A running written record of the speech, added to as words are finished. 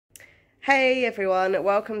Hey everyone,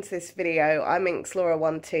 welcome to this video. I'm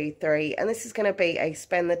Inxlaura123 and this is going to be a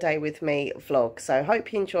spend the day with me vlog. So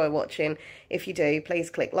hope you enjoy watching. If you do,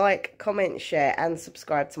 please click like, comment, share and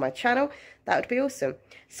subscribe to my channel. That would be awesome.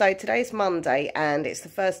 So today's Monday and it's the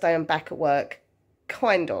first day I'm back at work,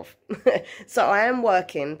 kind of. So I am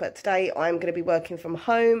working, but today I'm going to be working from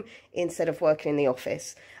home instead of working in the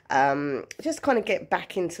office. Just kind of get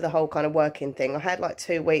back into the whole kind of working thing. I had like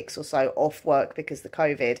 2 weeks or so off work because of the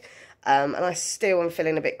COVID. And I still am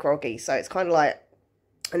feeling a bit groggy, so it's kind of like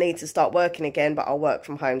I need to start working again, but I'll work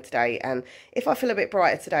from home today. And if I feel a bit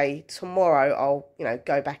brighter today, tomorrow I'll,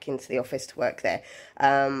 go back into the office to work there.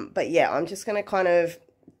 But yeah, I'm just going to kind of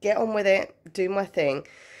get on with it, do my thing.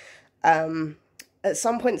 At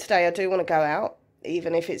some point today, I do want to go out,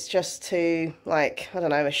 even if it's just to, like, I don't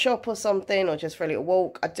know, a shop or something, or just for a little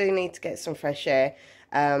walk. I do need to get some fresh air.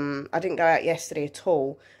 I didn't go out yesterday at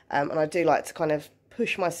all, and I do like to kind of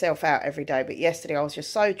push myself out every day, but yesterday I was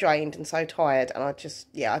just so drained and so tired, and I just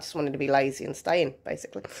wanted to be lazy and stay in,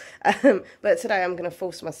 basically. But today I'm going to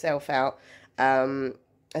force myself out, as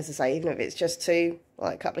I say, even if it's just to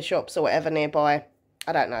like a couple of shops or whatever nearby.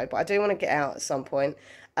 I don't know, but I do want to get out at some point.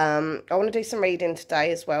 I want to do some reading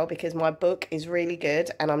today as well, because my book is really good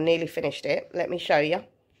and I'm nearly finished it. Let me show you.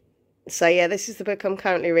 So yeah, this is the book I'm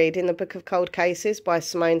currently reading, The Book of Cold Cases by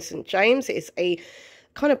Simone St. James. It's a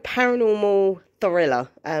kind of paranormal thriller.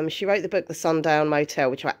 She wrote the book The Sundown Motel,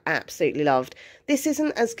 which I absolutely loved. This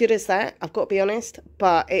isn't as good as that, I've got to be honest,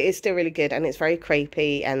 but it is still really good, and it's very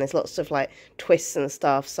creepy, and there's lots of like twists and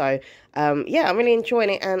stuff. So yeah, I'm really enjoying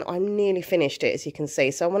it, and I'm nearly finished it, as you can see.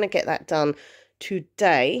 So I want to get that done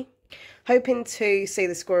today. Hoping to see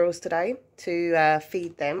the squirrels today, to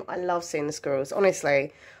feed them. I love seeing the squirrels,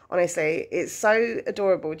 honestly, it's so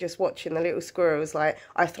adorable just watching the little squirrels. Like,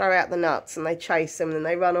 I throw out the nuts and they chase them and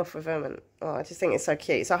they run off with them, and I just think it's so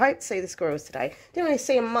cute. So I hope to see the squirrels today. Didn't really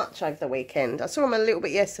see them much over the weekend. I saw them a little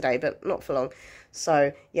bit yesterday, but not for long.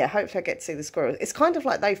 So yeah, hopefully I get to see the squirrels. It's kind of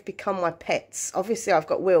like they've become my pets. Obviously I've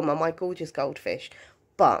got Wilma, my gorgeous goldfish,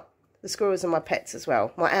 but the squirrels are my pets as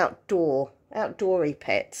well. My outdoory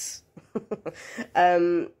pets.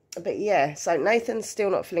 But yeah, so Nathan's still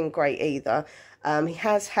not feeling great either. He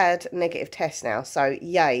has had negative tests now, so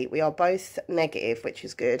yay, we are both negative, which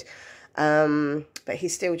is good. But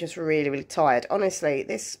he's still just really, really tired. Honestly,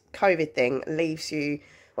 this COVID thing leaves you,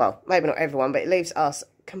 well, maybe not everyone, but it leaves us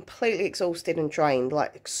completely exhausted and drained,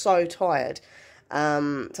 like so tired.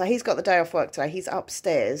 So he's got the day off work today. He's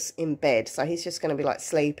upstairs in bed, so he's just going to be like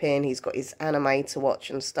sleeping. He's got his anime to watch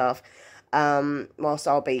and stuff, whilst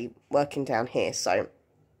I'll be working down here. So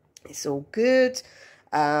it's all good.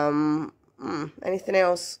 Anything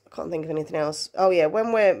else? I can't think of anything else. Oh yeah,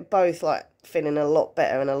 when we're both like feeling a lot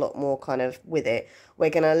better and a lot more kind of with it, we're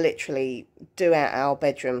gonna literally do out our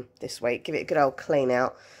bedroom this week, give it a good old clean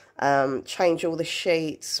out, change all the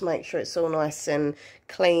sheets, make sure it's all nice and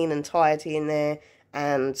clean and tidy in there,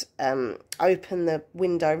 and open the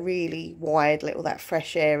window really wide, let all that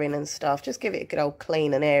fresh air in and stuff. Just give it a good old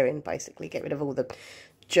clean and air in, basically get rid of all the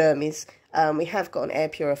germies. We have got an air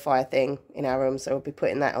purifier thing in our room, so we'll be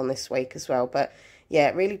putting that on this week as well. But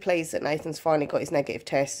yeah, really pleased that Nathan's finally got his negative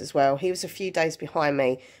test as well. He was a few days behind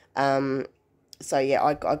me, so yeah,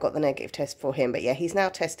 I got the negative test for him. But yeah, he's now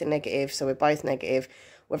tested negative, so we're both negative.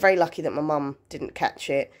 We're very lucky that my mum didn't catch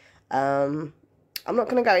it. I'm not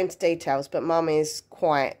going to go into details, but mum is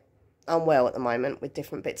quite unwell at the moment with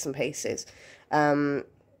different bits and pieces. But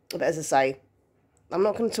as I say, I'm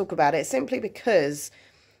not going to talk about it simply because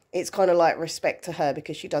it's kind of like respect to her,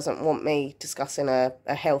 because she doesn't want me discussing her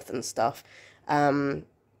health and stuff. But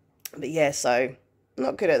yeah, so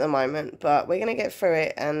not good at the moment, but we're going to get through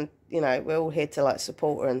it, and, we're all here to like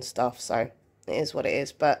support her and stuff, so it is what it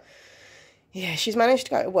is. But yeah, she's managed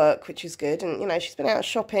to go to work, which is good, and, she's been out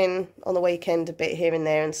shopping on the weekend a bit here and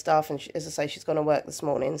there and stuff, and as I say, she's gone to work this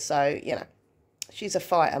morning, so, she's a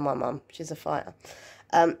fighter, my mum, she's a fighter.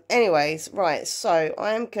 Anyways, right, so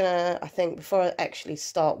I'm gonna, I think, before I actually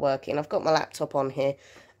start working, I've got my laptop on here.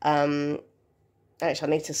 Actually,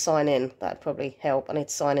 I need to sign in. That'd probably help. I need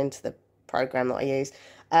to sign into the program that I use.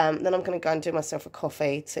 Then I'm going to go and do myself a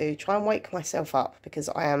coffee to try and wake myself up, because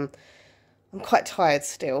I'm quite tired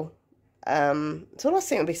still. It's all I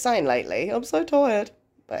seem to be saying lately. I'm so tired.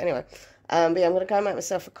 But anyway, but yeah, I'm going to go and make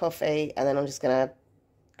myself a coffee, and then I'm just going to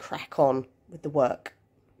crack on with the work.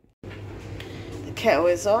 The kettle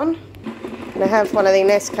is on. I'm going to have one of the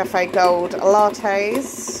Nescafe Gold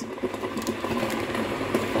lattes.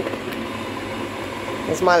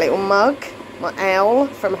 There's my little mug, my owl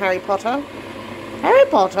from Harry Potter. Harry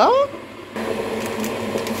Potter?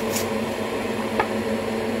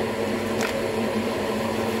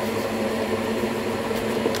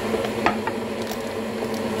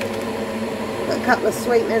 a couple of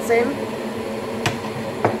sweeteners in.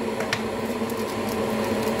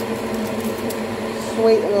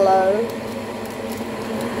 Sweet and low.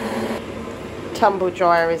 Tumble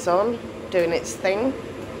dryer is on, doing its thing.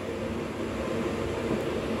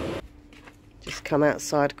 Just come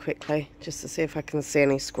outside quickly, just to see if I can see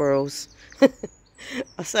any squirrels.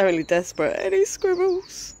 I'm so really desperate. Any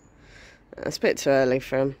squirrels? It's a bit too early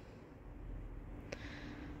for them.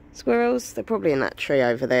 Squirrels, they're probably in that tree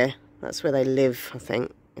over there. That's where they live, I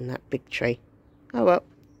think, in that big tree. Oh well,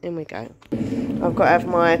 in we go. I've got to have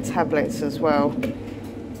my tablets as well.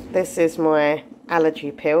 This is my allergy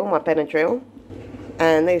pill, my Benadryl.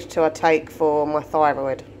 And these two I take for my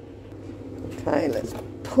thyroid. Okay, let's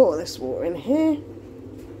pour this water in here.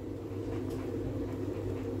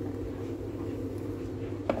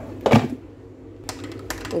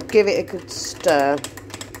 And give it a good stir.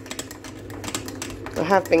 I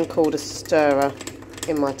have been called a stirrer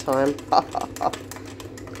in my time.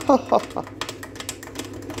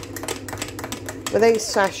 With these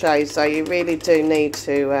sachets though, you really do need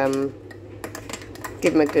to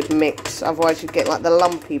give them a good mix, otherwise you get like the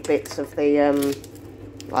lumpy bits of the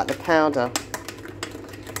like the powder.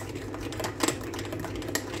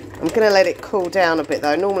 I'm going to let it cool down a bit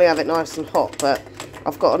though. Normally I have it nice and hot, but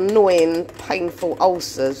I've got annoying painful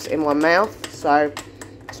ulcers in my mouth, so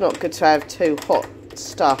it's not good to have too hot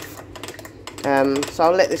stuff. So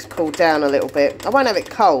I'll let this cool down a little bit. I won't have it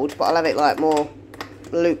cold, but I'll have it like more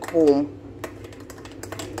lukewarm.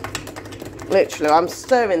 Literally, I'm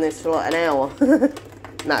stirring this for like an hour.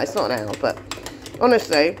 No, it's not an hour, but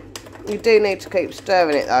honestly, you do need to keep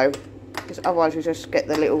stirring it though, because otherwise you just get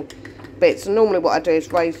the little bits. And normally what I do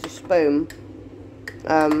is raise the spoon,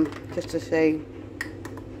 just to see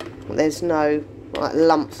there's no like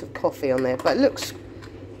lumps of coffee on there. But it looks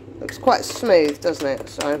quite smooth, doesn't it?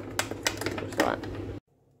 So it's right.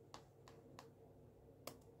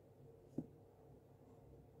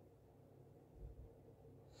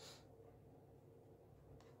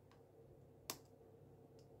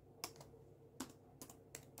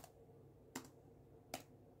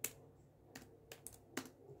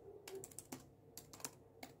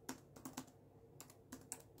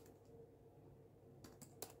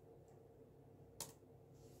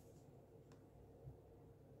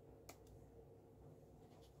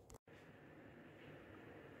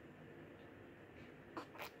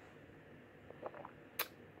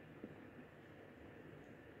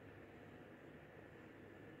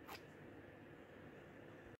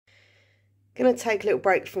 Going to take a little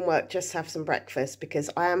break from work just to have some breakfast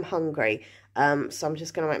because I am hungry. So I'm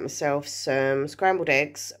just going to make myself some scrambled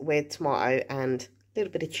eggs with tomato and a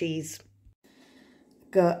little bit of cheese.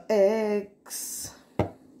 Got eggs.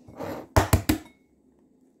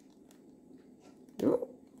 Ooh.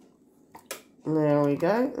 There we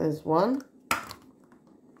go. There's one.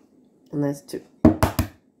 And there's two.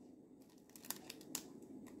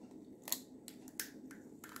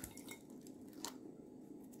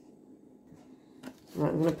 Right,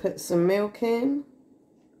 I'm going to put some milk in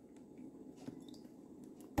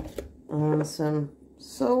and some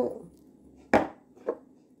salt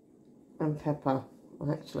and pepper.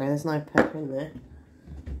 Well, actually, there's no pepper in there.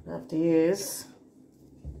 I have to use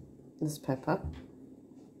this pepper.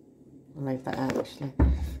 I'll leave that out actually.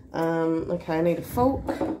 Okay, I need a fork.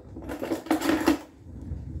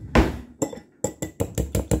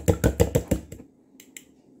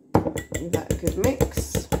 Give that a good mix.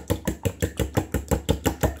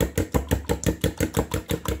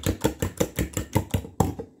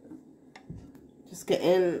 Get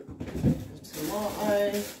in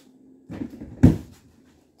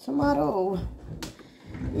tomato.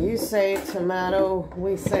 You say tomato,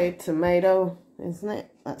 we say tomato, isn't it?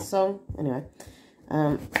 That song. Anyway,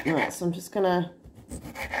 right. So I'm just gonna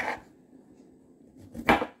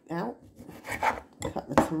cut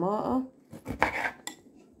the tomato.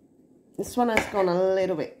 This one has gone a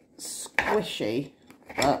little bit squishy,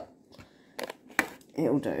 but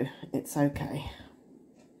it'll do. It's okay.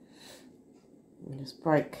 Just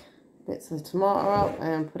break bits of the tomato up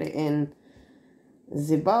and put it in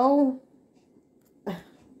the bowl.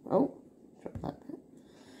 Oh, drop that bit.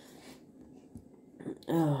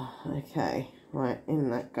 Oh, okay. Right, in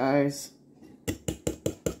that goes.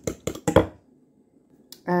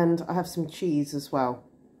 And I have some cheese as well.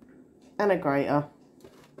 And a grater.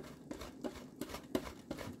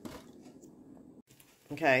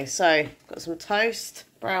 Okay, so got some toast,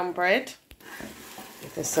 brown bread.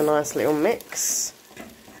 Give this a nice little mix.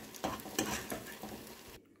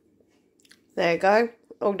 There you go,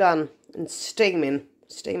 all done and steaming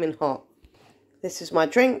hot. This is my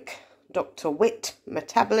drink, Dr. Witt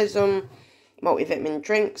Metabolism multivitamin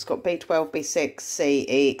drinks. Got B12, B6, C,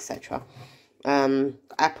 E, etc.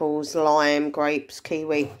 Apples, lime, grapes,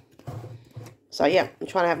 kiwi. So yeah, I'm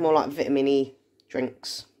trying to have more like vitamin-y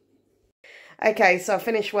drinks. Okay, so I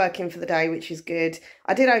finished working for the day, which is good.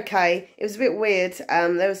 I did okay. It was a bit weird.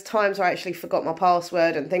 There was times where I actually forgot my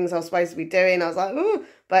password and things I was supposed to be doing. I was like, ooh,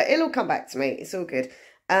 but it'll come back to me. It's all good.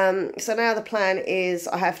 So now the plan is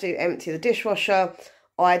I have to empty the dishwasher.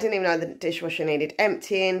 I didn't even know the dishwasher needed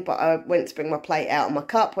emptying, but I went to bring my plate out and my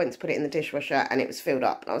cup, went to put it in the dishwasher, and it was filled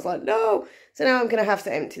up. And I was like, no. So now I'm going to have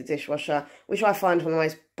to empty the dishwasher, which I find one of the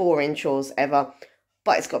most boring chores ever,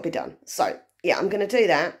 but it's got to be done. So yeah, I'm going to do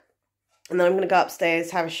that. And then I'm going to go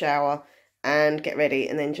upstairs, have a shower and get ready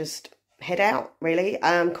and then just head out, really.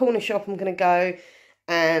 Corner shop I'm going to go,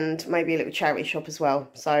 and maybe a little charity shop as well.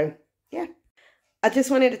 So, yeah. I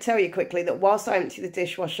just wanted to tell you quickly that whilst I empty the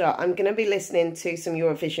dishwasher, I'm going to be listening to some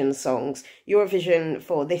Eurovision songs. Eurovision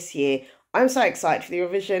for this year. I'm so excited for the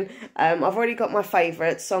Eurovision. I've already got my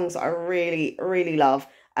favourite songs that I really, really love.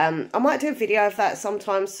 I might do a video of that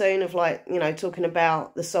sometime soon of, like, you know, talking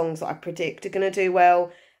about the songs that I predict are going to do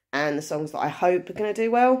well. And the songs that I hope are going to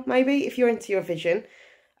do well, maybe, if you're into Eurovision.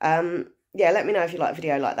 Yeah, let me know if you like a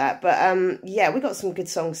video like that. But, yeah, we got some good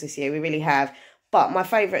songs this year. We really have. But my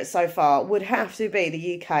favourite so far would have to be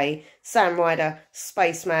the UK, Sam Ryder,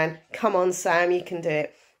 Spaceman. Come on, Sam, you can do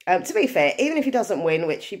it. To be fair, even if he doesn't win,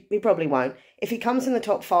 which he probably won't, if he comes in the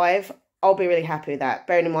top 5, I'll be really happy with that.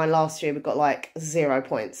 Bearing in mind last year we got, like, 0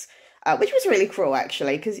 points. Which was really cruel,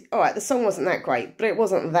 actually. Because, all right, the song wasn't that great, but it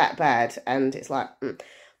wasn't that bad. And it's like...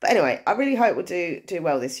 But anyway, I really hope we'll do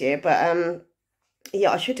well this year. But,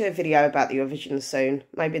 yeah, I should do a video about the Eurovision soon.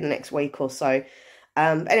 Maybe in the next week or so.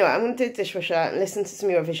 Anyway, I'm going to do the dishwasher and listen to some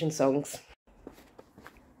Eurovision songs.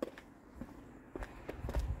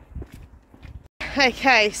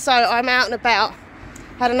 Okay, so I'm out and about.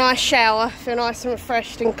 Had a nice shower. Feel nice and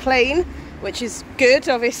refreshed and clean, which is good,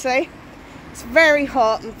 obviously. It's very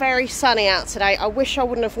hot and very sunny out today. I wish I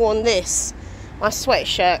wouldn't have worn this, my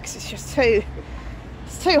sweatshirt, because it's just too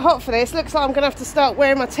hot for this. Looks like I'm going to have to start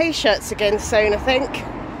wearing my t-shirts again soon, I think.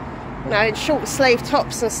 You know, in short sleeve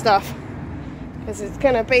tops and stuff. Because it's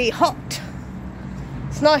going to be hot.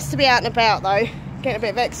 It's nice to be out and about though. Getting a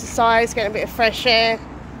bit of exercise, getting a bit of fresh air.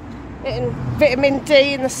 Getting vitamin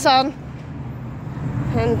D in the sun.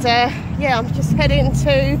 And yeah, I'm just heading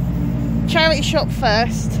to charity shop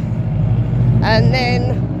first. And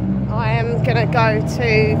then I am going to go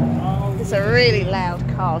to... It's a really loud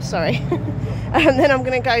car, sorry. And then I'm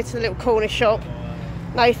going to go to the little corner shop.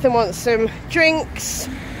 Nathan wants some drinks.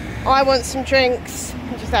 I want some drinks.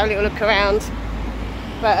 I'll just have a little look around.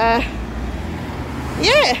 But,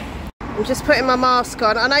 yeah. I'm just putting my mask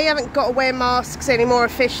on. I know you haven't got to wear masks anymore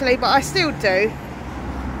officially, but I still do.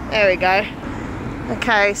 There we go.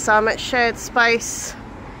 Okay, so I'm at Shared Space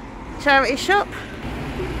charity shop.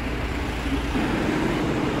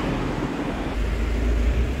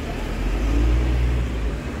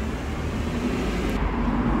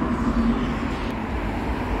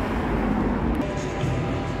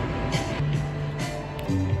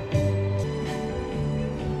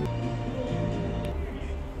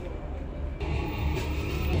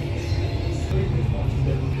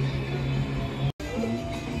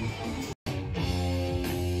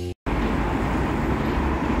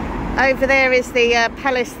 Over there is the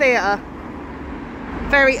Palace Theatre.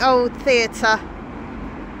 Very old theatre.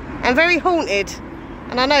 And very haunted.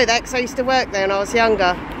 And I know that because I used to work there when I was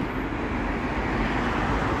younger.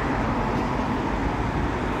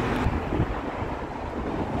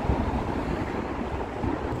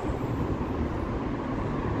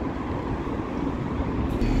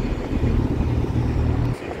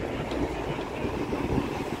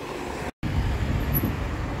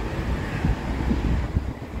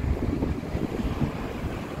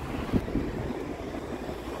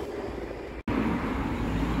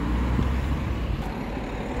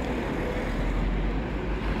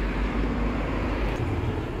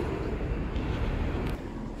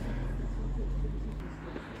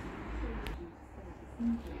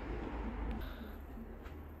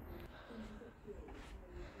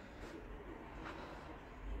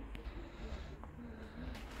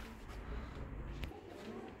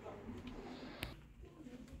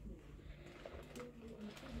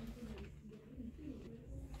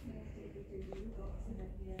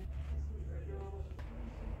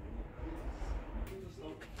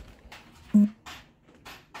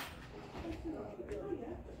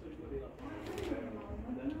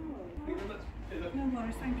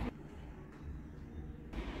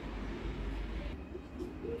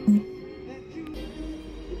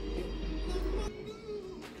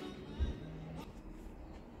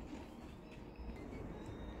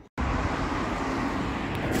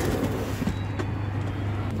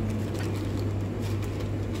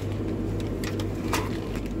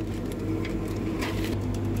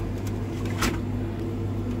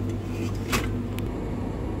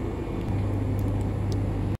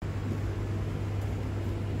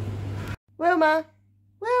 Wilma.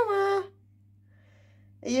 Wilma.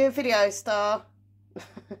 Are you a video star?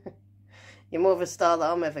 You're more of a star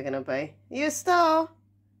than I'm ever going to be. Are you a star?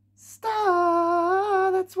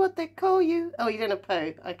 Star. That's what they call you. Oh, you're going to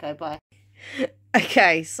poo. Okay, bye.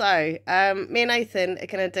 Okay, so me and Nathan are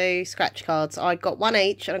going to do scratch cards. I got one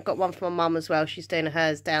each, and I've got one for my mum as well. She's doing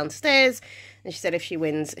hers downstairs, and she said if she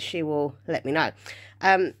wins, she will let me know.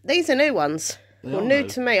 These are new ones. Well, new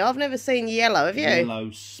to me. I've never seen yellow, have you? Yellow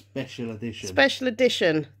special edition. Special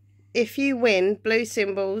edition. If you win blue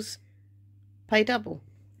symbols, pay double.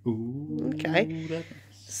 Ooh, okay.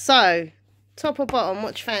 So, top or bottom,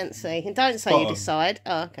 what you fancy? And don't say bottom. You decide.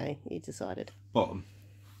 Oh, okay. You decided. Bottom.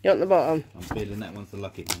 You want the bottom? I'm feeling that one's the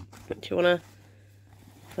lucky one. Do you want to?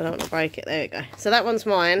 I don't want to break it. There we go. So that one's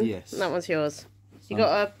mine. Yes. And that one's yours. You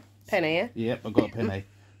got a penny, yeah? Yep, I've got a penny.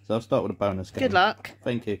 So I'll start with a bonus game. Good luck.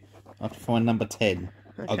 Thank you. I have to find number 10.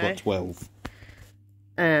 Okay. I got 12.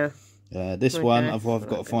 This okay. one, I've got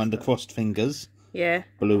to find the crossed fingers. Yeah.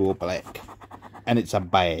 Blue or black. And it's a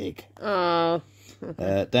bag. Oh.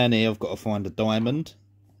 Okay. Down here, I've got to find a diamond.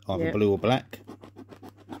 Either blue or black.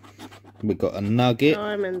 We've got a nugget.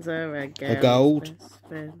 Diamonds are a gold.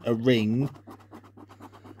 A ring.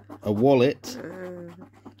 A wallet.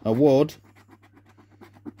 A wad.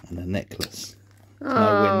 And a necklace. Oh.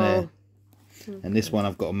 No win there. And this one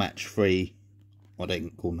I've got to match 3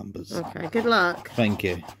 identical numbers. Okay, good luck. Thank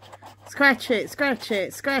you. Scratch it, scratch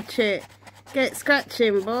it, scratch it. Get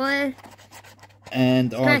scratching, boy.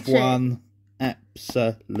 And I've won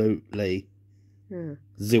absolutely zilch.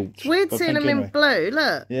 It's weird seeing them in blue,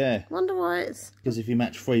 look. Yeah. Wonder why it's... Because if you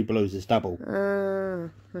match 3 blues, it's double.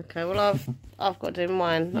 Okay, well I've got to do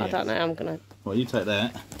mine. Yes. I don't know how I'm going to... Well, you take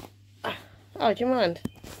that. Oh, do you mind?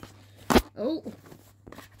 Oh.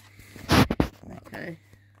 Okay.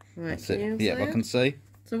 Right, that's it. Yeah, I can see.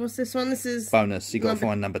 So what's this one? This is... bonus. You got to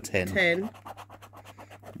find number 10. 10.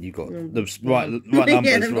 You got the right numbers.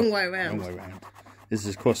 Yeah, the wrong way around. Wrong way around. This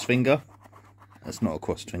is crossed finger. That's not a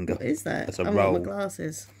crossed finger. What is that? That's a roll. My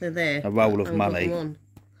glasses. They're there. A roll of money.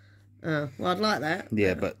 Oh, well, I'd like that.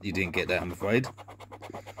 Yeah, but you didn't get that, I'm afraid.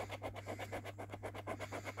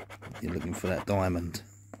 You're looking for that diamond.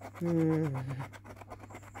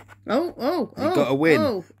 Oh. You got a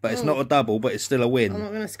win, but it's not a double, but it's still a win. I'm not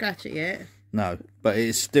going to scratch it yet. No, but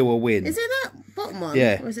it's still a win. Is it that bottom one?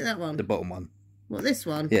 Yeah. Or is it that one? The bottom one. What, this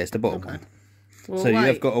one? Yeah, it's the bottom one. Well, so you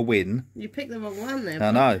have got a win. You picked the wrong one there.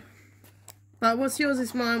 I know. But what's yours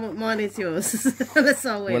is mine, what mine is yours. Let's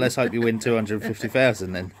all win. Well, let's hope you win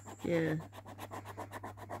 250,000 then. Yeah.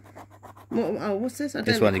 What's this?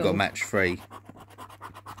 This one you got match 3.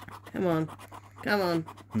 Come on. Come on.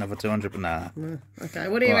 Another 200, but nah. No. Okay,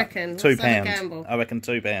 what do you reckon? £2. I reckon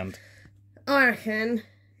 £2. I reckon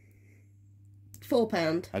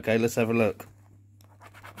 £4. Okay, let's have a look.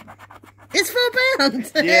 It's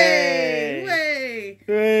 £4! Yay! Way!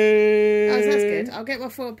 Yay! Oh, so that's good. I'll get my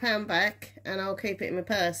 £4 back and I'll keep it in my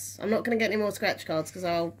purse. I'm not going to get any more scratch cards because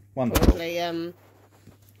I'll probably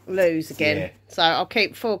lose again. Yeah. So I'll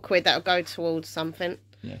keep £4. That'll go towards something.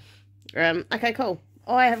 Yeah. Okay, cool.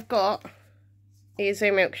 I have got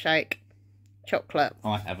Easy Milkshake chocolate.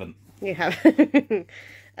 I haven't. You have.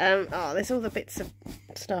 There's all the bits of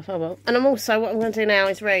stuff. Oh well. And what I'm going to do now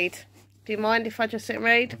is read. Do you mind if I just sit and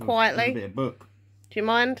read quietly? A bit of book. Do you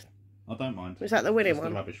mind? I don't mind. Was that the winning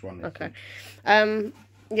one? The rubbish one. Okay.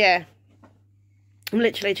 Yeah. I'm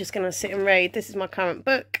literally just going to sit and read. This is my current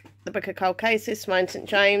book, The Book of Cold Cases, Simone St.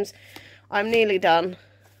 James. I'm nearly done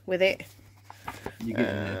with it. You getting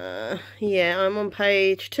there? Yeah, I'm on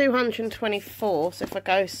page 224. So if I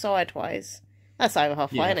go sideways, that's over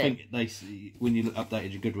halfway, isn't it? I think they see, when you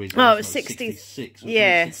updated your Goodreads. Oh, it's 66.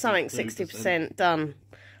 Yeah, something 60% done.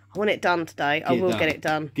 I want it done today. I will get it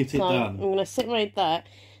done. Get it done. I'm going to sit and read that.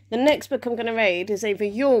 The next book I'm going to read is either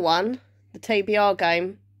your one, the TBR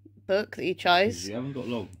game book that you chose. You haven't got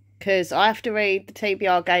long. Because I have to read the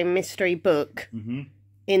TBR game mystery book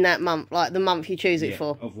in that month, like the month you choose it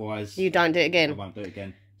for. Otherwise, you don't do it again. I won't do it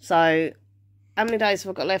again. So, how many days have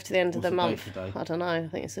I got left to the end of the month? Today? I don't know. I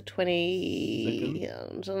think it's the 20...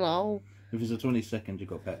 I don't know. If it's the 22nd, you've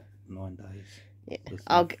got about 9 days. Yeah,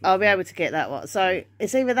 I'll be able to get that one. So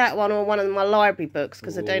it's either that one or one of my library books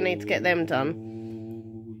because I do need to get them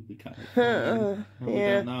done. Yeah.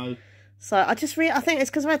 Don't know. So I just I think it's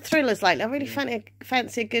because I've had thrillers lately. I really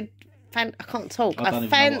fancy a good. I can't talk. I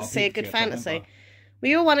fancy a good fantasy. Well,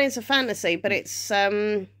 your one is a fantasy, but it's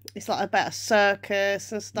like about a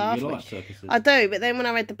circus and stuff. You like circuses? I do, but then when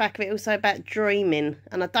I read the back of it, also about dreaming,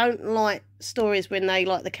 and I don't like stories when they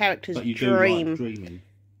like the characters but you dream. Do like dreaming.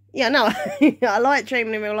 Yeah, no, I like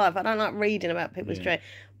dreaming in real life. I don't like reading about people's dreams.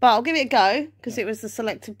 But I'll give it a go, because it was the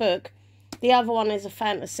selected book. The other one is a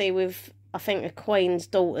fantasy with, I think, a queen's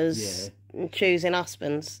daughters choosing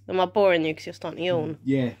husbands. Am I boring you because you're starting to yawn?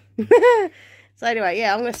 Yeah. So anyway,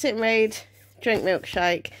 yeah, I'm going to sit and read, drink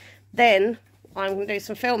milkshake. Then I'm going to do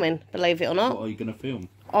some filming, believe it or not. What are you going to film?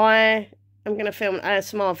 I am going to film an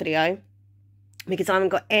ASMR video because I haven't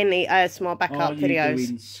got any ASMR backup videos. Are you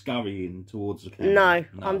doing scurrying towards the camera? No,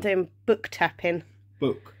 I'm doing book tapping.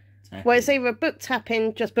 Book tapping? Well, it's either a book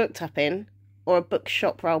tapping, just book tapping, or a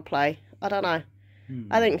bookshop role play. I don't know.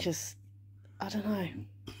 I think I don't know.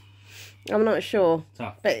 I'm not sure.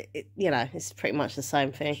 Tough. But, you know, it's pretty much the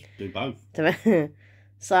same thing. Do both.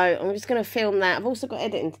 So I'm just going to film that. I've also got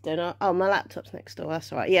editing to do. Oh, my laptop's next door.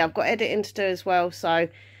 That's all right. Yeah, I've got editing to do as well. So,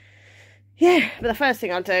 yeah. But the first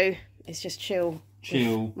thing I'll do is just chill.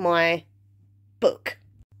 With my book.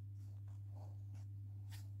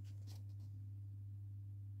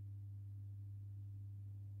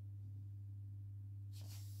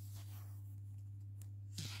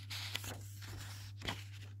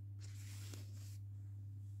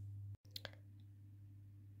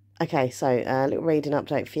 Okay, so a little reading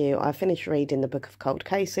update for you. I finished reading The Book of Cold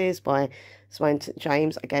Cases by Simone St.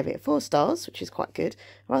 James. I gave it 4 stars, which is quite good.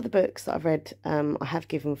 Other books that I've read, I have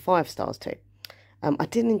given 5 stars to. I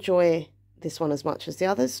didn't enjoy this one as much as the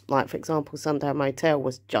others. Like, for example, Sundown Motel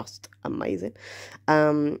was just amazing.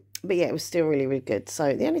 But yeah, it was still really, really good.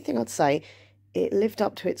 So the only thing I'd say, it lived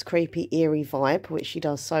up to its creepy, eerie vibe, which she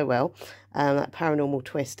does so well. That paranormal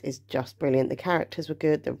twist is just brilliant. The characters were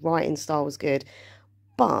good. The writing style was good.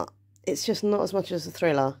 But it's just not as much as a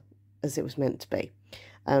thriller as it was meant to be.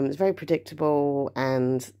 It's very predictable,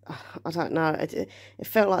 and I don't know, it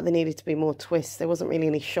felt like there needed to be more twists. There wasn't really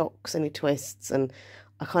any shocks, any twists, and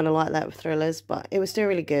I kind of like that with thrillers, but it was still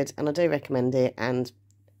really good, and I do recommend it. And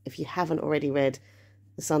if you haven't already read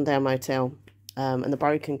The Sundown Motel, and The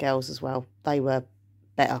Broken Girls as well, they were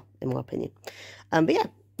better, in my opinion. But yeah,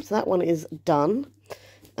 so that one is done.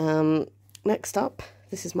 Next up,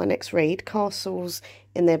 this is my next read, Castles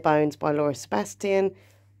in Their Bones by Laura Sebastian.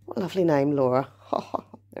 What a lovely name, Laura.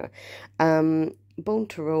 Born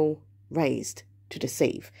to Rule, Raised to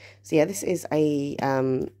Deceive. So yeah, this is a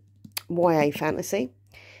YA fantasy,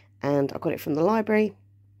 and I got it from the library.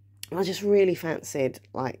 I just really fancied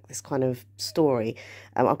like this kind of story.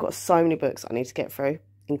 I've got so many books I need to get through,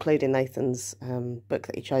 including Nathan's book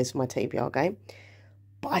that he chose for my TBR game.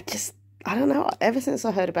 But I don't know, ever since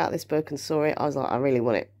I heard about this book and saw it, I was like, I really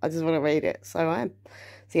want it. I just want to read it, so I am.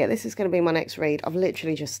 So yeah, this is going to be my next read. I've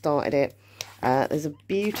literally just started it. There's a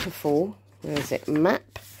beautiful, where is it,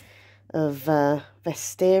 map of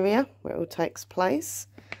Vesteria, where it all takes place.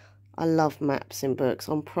 I love maps in books.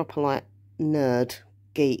 I'm proper like nerd,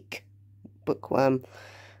 geek, bookworm.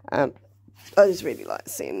 I just really like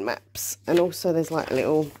seeing maps. And also there's like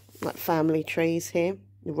little like family trees here,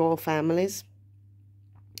 the royal families.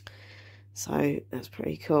 So that's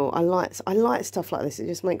pretty cool. I like stuff like this. It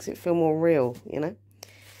just makes it feel more real, you know.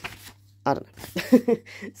 I don't know.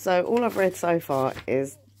 So all I've read so far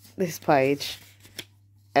is this page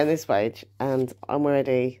and this page, and I'm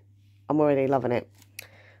already loving it.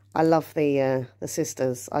 I love the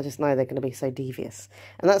sisters. I just know they're going to be so devious,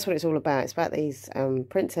 and that's what it's all about. It's about these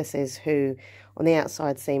princesses who, on the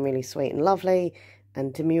outside, seem really sweet and lovely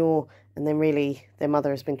and demure, and then really their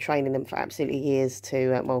mother has been training them for absolutely years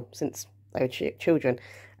to, well, since they were children,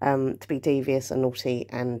 to be devious and naughty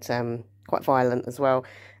and quite violent as well.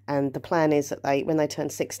 And the plan is that when they turn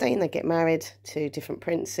 16, they get married to different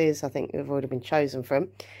princes, I think, who've already been chosen from.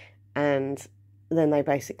 And then they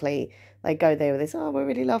go there with this, oh, we're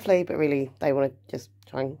really lovely, but really they want to just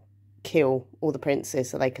try and kill all the princes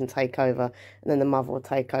so they can take over. And then the mother will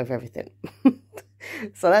take over everything.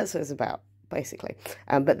 So that's what it's about, basically.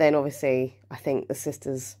 But then, obviously, I think the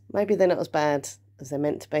sisters, maybe they're not as bad as they're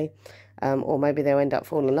meant to be. Or maybe they'll end up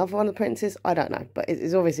falling in love with one of the princes. I don't know, but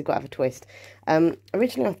it's obviously got to have a twist.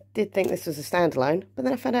 Originally, I did think this was a standalone, but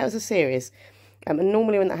then I found out it was a series. And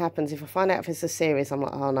normally when that happens, if I find out if it's a series, I'm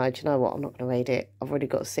like, oh no, do you know what? I'm not going to read it. I've already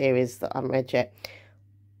got a series that I haven't read yet.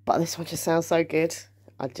 But this one just sounds so good.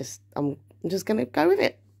 I'm just going to go with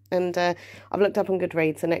it. And I've looked up on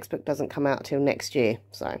Goodreads. The next book doesn't come out till next year.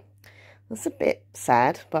 So that's a bit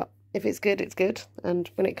sad, but if it's good, it's good. And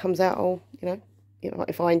when it comes out, I'll,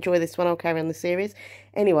 if I enjoy this one, I'll carry on the series.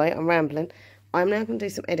 Anyway, I'm rambling. I'm now going to do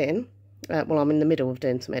some editing. Well, I'm in the middle of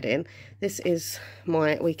doing some editing. This is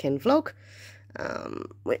my weekend vlog,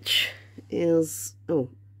 which is,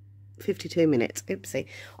 52 minutes. Oopsie.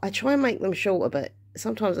 I try and make them shorter, but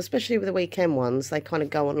sometimes, especially with the weekend ones, they kind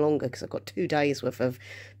of go on longer because I've got 2 days worth of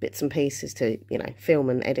bits and pieces to,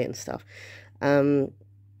 film and edit and stuff.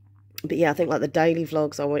 But yeah, I think like the daily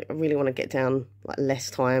vlogs, I really want to get down like less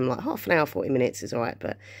time, like half an hour, 40 minutes is all right.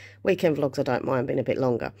 But weekend vlogs, I don't mind being a bit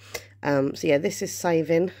longer. So yeah, this is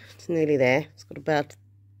saving. It's nearly there. It's got about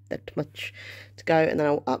that much to go, and then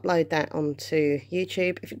I'll upload that onto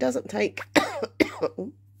YouTube. If it doesn't take,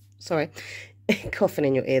 sorry, coughing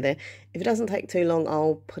in your ear there. If it doesn't take too long,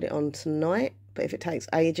 I'll put it on tonight. But if it takes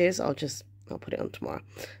ages, I'll put it on tomorrow.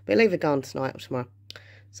 But it'll either go on tonight or tomorrow.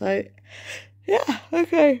 So yeah,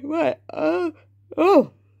 okay, right. Oh,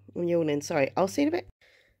 I'm yawning. Sorry. I'll see you in a bit.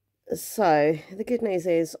 So the good news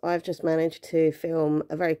is I've just managed to film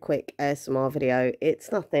a very quick ASMR video.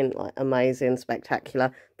 It's nothing like amazing,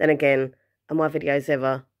 spectacular. Then again, are my videos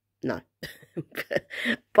ever? No.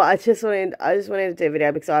 But I just wanted to do a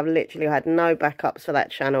video because I've literally had no backups for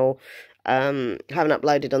that channel. Haven't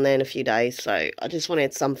uploaded on there in a few days, so I just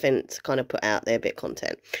wanted something to kind of put out there, a bit of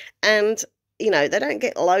content. And you know, they don't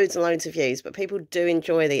get loads and loads of views, but people do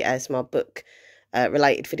enjoy the ASMR book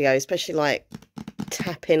related videos, especially like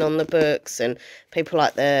tapping on the books, and people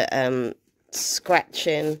like the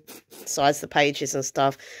scratching size of the pages and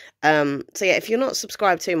stuff. So yeah, if you're not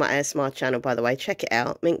subscribed to my ASMR channel, by the way, check it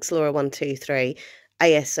out, MinxLaura123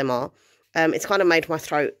 ASMR. It's kind of made my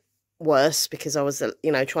throat worse because I was,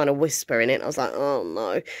 you know, trying to whisper in it. I was like, oh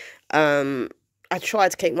no. I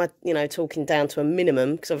tried to keep my, you know, talking down to a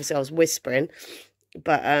minimum because obviously I was whispering,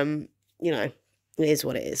 but you know, it is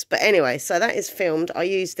what it is. But anyway, so that is filmed. I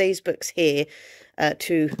use these books here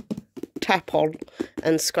to tap on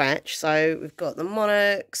and scratch. So we've got the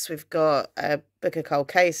Monarchs, we've got a book of cold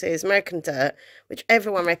cases, American Dirt, which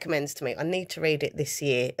everyone recommends to me. I need to read it this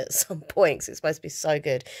year at some point because it's supposed to be so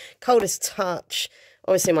good. Coldest Touch,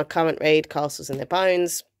 obviously my current read, Castles in Their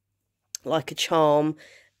Bones, Like a Charm,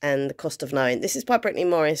 and The Cost of Knowing. This is by Brittany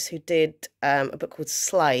Morris, who did a book called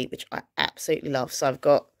Slay, which I absolutely love. So I've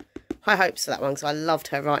got high hopes for that one because I loved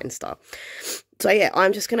her writing style. So yeah,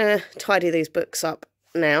 I'm just going to tidy these books up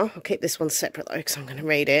now. I'll keep this one separate though because I'm going to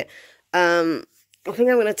read it. I think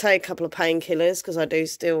I'm going to take a couple of painkillers because I do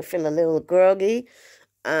still feel a little groggy.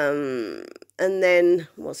 And then,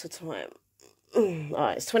 what's the time?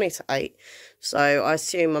 Alright, it's 20 to 8. So I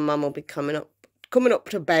assume my mum will be coming up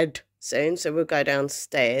to bed soon, so we'll go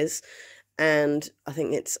downstairs, and I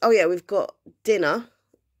think it's, oh yeah, we've got dinner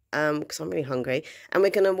because I'm really hungry, and we're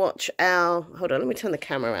gonna watch our, hold on, let me turn the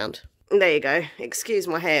camera around. There you go. Excuse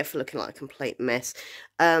my hair for looking like a complete mess.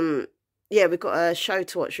 Yeah, we've got a show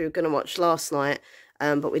to watch. We were gonna watch last night,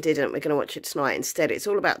 but we didn't. We're gonna watch it tonight instead. It's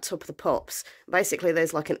all about Top of the Pops. Basically,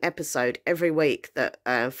 there's like an episode every week that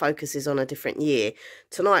focuses on a different year.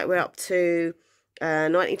 Tonight we're up to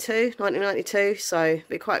 1992, so it'd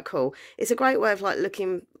be quite cool. It's a great way of like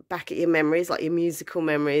looking back at your memories, like your musical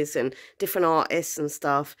memories and different artists and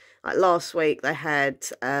stuff. Like last week they had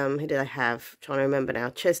who did they have? I'm trying to remember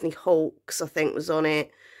now. Chesney Hawkes, I think, was on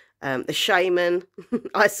it. The Shaman.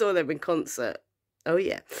 I saw them in concert. Oh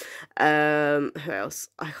yeah. Who else?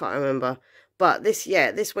 I can't remember. But this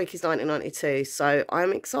week is 1992, so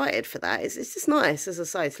I'm excited for that. It's just nice, as I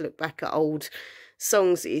say, to look back at old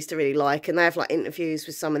songs that you used to really like, and they have like interviews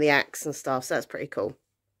with some of the acts and stuff, so that's pretty cool.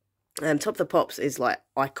 Top of the Pops is like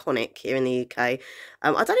iconic here in the UK.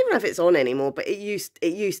 I don't even know if it's on anymore, but it used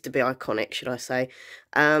to be iconic, should I say.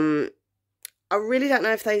 I really don't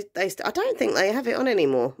know if they I don't think they have it on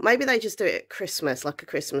anymore. Maybe they just do it at Christmas, like a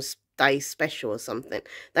Christmas Day special or something.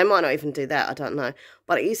 They might not even do that, I don't know.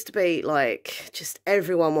 But it used to be like just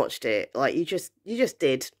everyone watched it. Like you just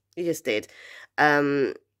did.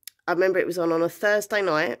 I remember it was on a Thursday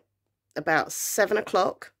night, about 7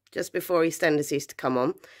 o'clock, just before EastEnders used to come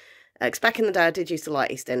on. Because back in the day, I did used to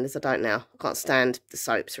like EastEnders. I don't now. I can't stand the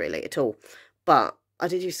soaps, really, at all. But I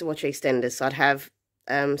did used to watch EastEnders, so I'd have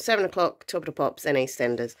 7 o'clock, Top of the Pops, then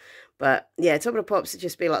EastEnders. But, yeah, Top of the Pops would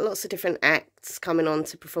just be, like, lots of different acts coming on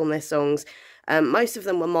to perform their songs. Most of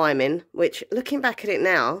them were miming, which, looking back at it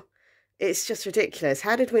now, it's just ridiculous.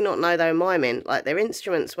 How did we not know they were miming? Like, their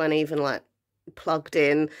instruments weren't even, like, plugged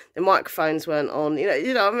in, the microphones weren't on, you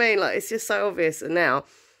know what I mean? Like, it's just so obvious now.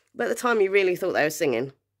 But at the time, you really thought they were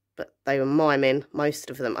singing, but they were miming,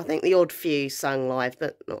 most of them. I think the odd few sung live,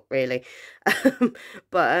 but not really.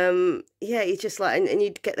 But yeah, you just like, and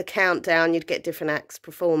you'd get the countdown, you'd get different acts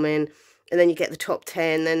performing, and then you get the top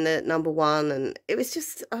 10, then the #1, and it was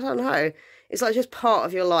just, I don't know, it's like just part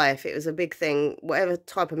of your life. It was a big thing, whatever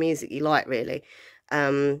type of music you like, really.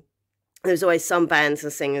 There was always some bands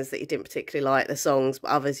and singers that you didn't particularly like the songs,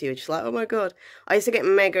 but others you were just like, oh my God. I used to get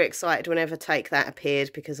mega excited whenever Take That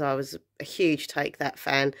appeared because I was a huge Take That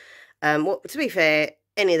fan. Well, to be fair,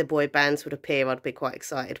 any of the boy bands would appear, I'd be quite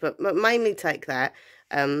excited, but mainly Take That.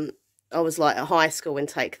 I was like at high school when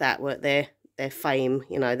Take That were at their their fame,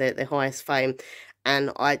 you know, their highest fame.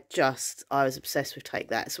 And I was obsessed with Take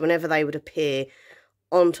That. So whenever they would appear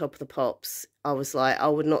on Top of the Pops, I was like, I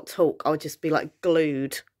would not talk. I would just be like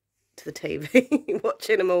glued to the TV,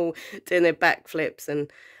 watching them all doing their backflips.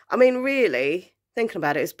 And I mean, really, thinking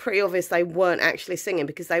about it, it's pretty obvious they weren't actually singing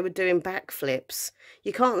because they were doing backflips.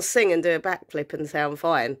 You can't sing and do a backflip and sound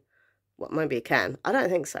fine. Well, maybe you can. I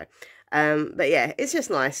don't think so. But yeah, it's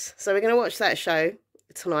just nice. So we're going to watch that show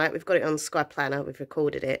tonight. We've got it on Sky Planner. We've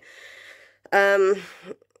recorded it. And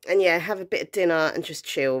yeah, have a bit of dinner and just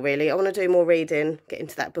chill, really. I want to do more reading, get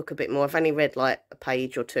into that book a bit more. I've only read like a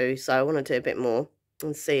page or two, so I want to do a bit more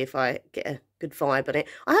and see if I get a good vibe on it.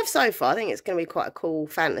 I have so far. I think it's going to be quite a cool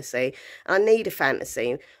fantasy. I need a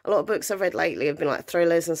fantasy. A lot of books I've read lately have been like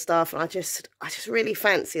thrillers and stuff, and I just really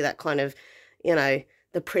fancy that kind of, you know,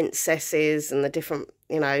 the princesses and the different,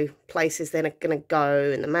 you know, places they're going to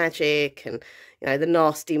go, and the magic and, you know, the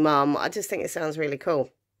nasty mum. I just think it sounds really cool.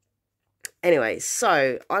 Anyway,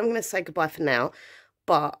 so I'm going to say goodbye for now,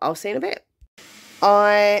 but I'll see you in a bit.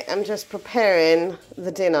 I am just preparing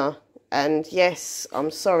the dinner, and yes, I'm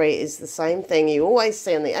sorry, it's the same thing you always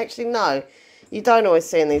see in the... Actually, no, you don't always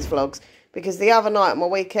see in these vlogs, because the other night, my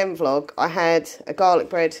weekend vlog, I had a garlic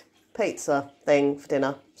bread pizza thing for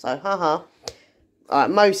dinner, so haha.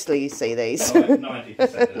 Mostly you see these. Oh,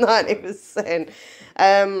 90%.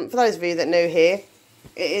 90%. For those of you that are new here,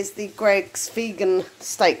 it is the Greggs vegan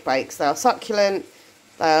steak bakes. They are succulent.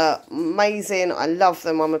 They are amazing. I love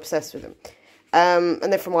them. I'm obsessed with them.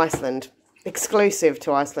 And they're from Iceland. Exclusive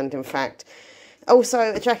to Iceland, in fact.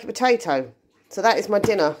 Also, a jacket potato. So that is my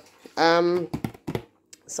dinner. So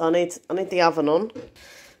I need the oven on.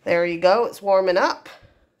 There you go. It's warming up.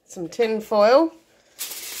 Some tin foil.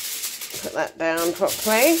 Put that down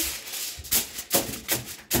properly.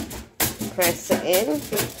 Press it in.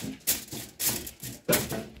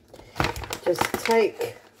 Just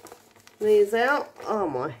take these out. Oh,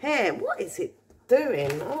 my hair. What is it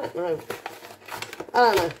doing? I don't know.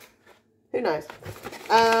 Who knows?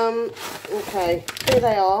 Okay. Here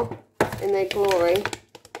they are in their glory.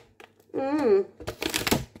 So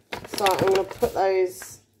I'm going to put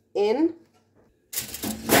those in.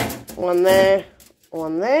 One there.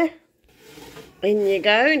 One there. In you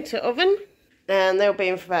go into oven, and they'll be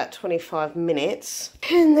in for about 25 minutes.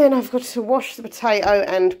 And then I've got to wash the potato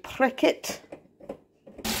and prick it.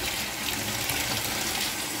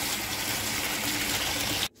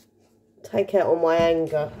 Take out all my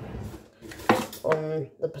anger on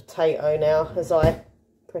the potato now as I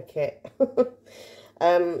prick it.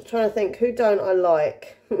 Trying to think, who don't I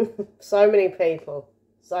like? So many people.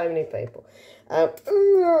 So many people.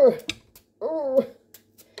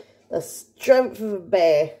 The strength of a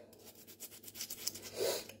bear.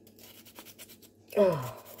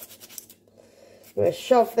 Oh. I'm going to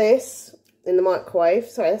shove this in the microwave.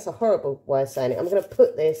 Sorry, that's a horrible way of saying it. I'm going to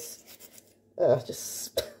put this...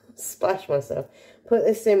 just splash myself. Put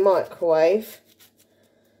this in microwave.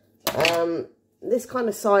 This kind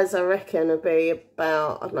of size, I reckon, will be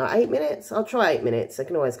about, I don't know, 8 minutes. I'll try 8 minutes. I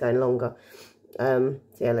can always go in longer. So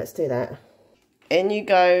yeah, let's do that. In you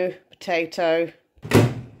go, potato.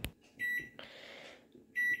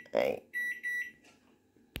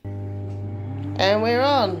 And we're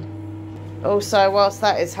on. Also, whilst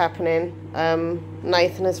that is happening,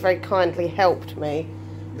 Nathan has very kindly helped me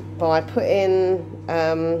by putting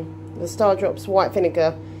the Star Drops white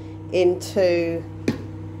vinegar into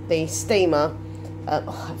the steamer.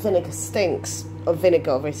 Vinegar stinks of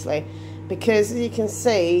vinegar, obviously, because as you can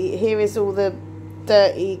see, here is all the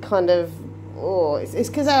dirty kind of... Oh, it's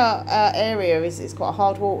because our area is quite a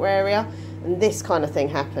hard water area, and this kind of thing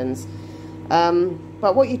happens.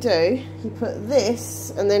 But what you do, you put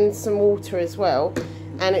this and then some water as well,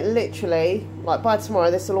 and it literally, like by tomorrow,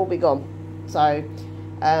 this will all be gone. So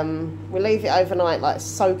we leave it overnight, like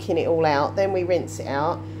soaking it all out. Then we rinse it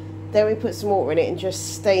out. Then we put some water in it and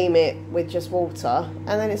just steam it with just water, and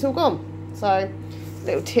then it's all gone. So,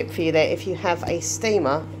 little tip for you there if you have a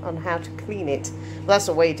steamer on how to clean it. Well, that's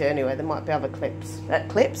what we do anyway. There might be other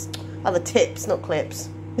other tips, not clips.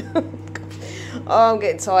 Oh, I'm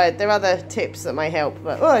getting tired. There are other tips that may help,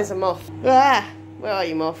 but oh, there's a moth. Ah, where are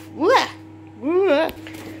you, moth?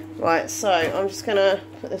 Right, so I'm just gonna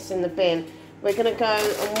put this in the bin. We're gonna go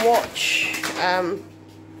and watch.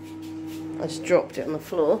 I just dropped it on the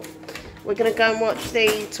floor. We're gonna go and watch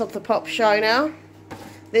the Top of the Pop show now.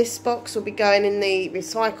 This box will be going in the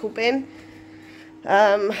recycle bin.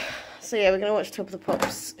 So yeah, we're gonna watch Top of the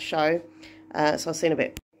Pops show. So I'll see you in a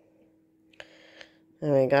bit.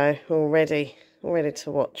 There we go, all ready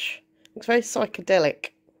to watch. Looks very psychedelic,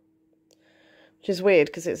 which is weird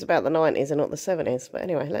because it's about the 90s and not the 70s. But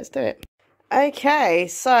anyway, let's do it. Okay,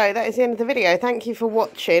 so that is the end of the video. Thank you for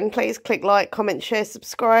watching. Please click like, comment, share,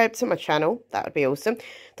 subscribe to my channel. That would be awesome.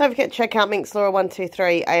 Don't forget to check out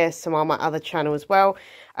MinxLaura123 ASMR, my other channel as well.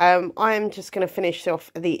 I'm just going to finish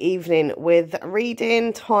off the evening with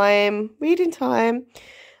reading time.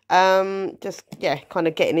 Just, yeah, kind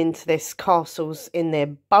of getting into this Castles in Their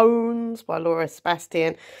Bones by Laura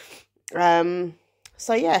Sebastian.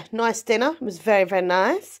 So, yeah, nice dinner. It was very, very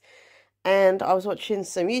nice. And I was watching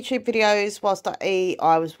some YouTube videos whilst I eat.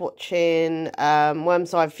 I was watching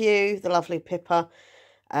Worm's Eye View, the lovely Pippa.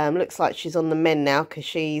 Looks like she's on the mend now because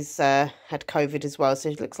she's had COVID as well. So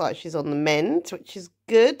it looks like she's on the mend, which is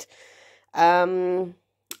good. And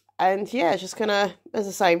yeah, just going to, as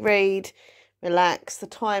I say, read, relax. The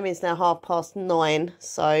time is now 9:30.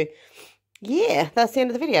 So yeah, that's the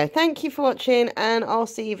end of the video. Thank you for watching and I'll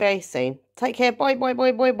see you very soon. Take care. Bye, bye,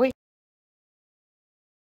 bye, bye, bye.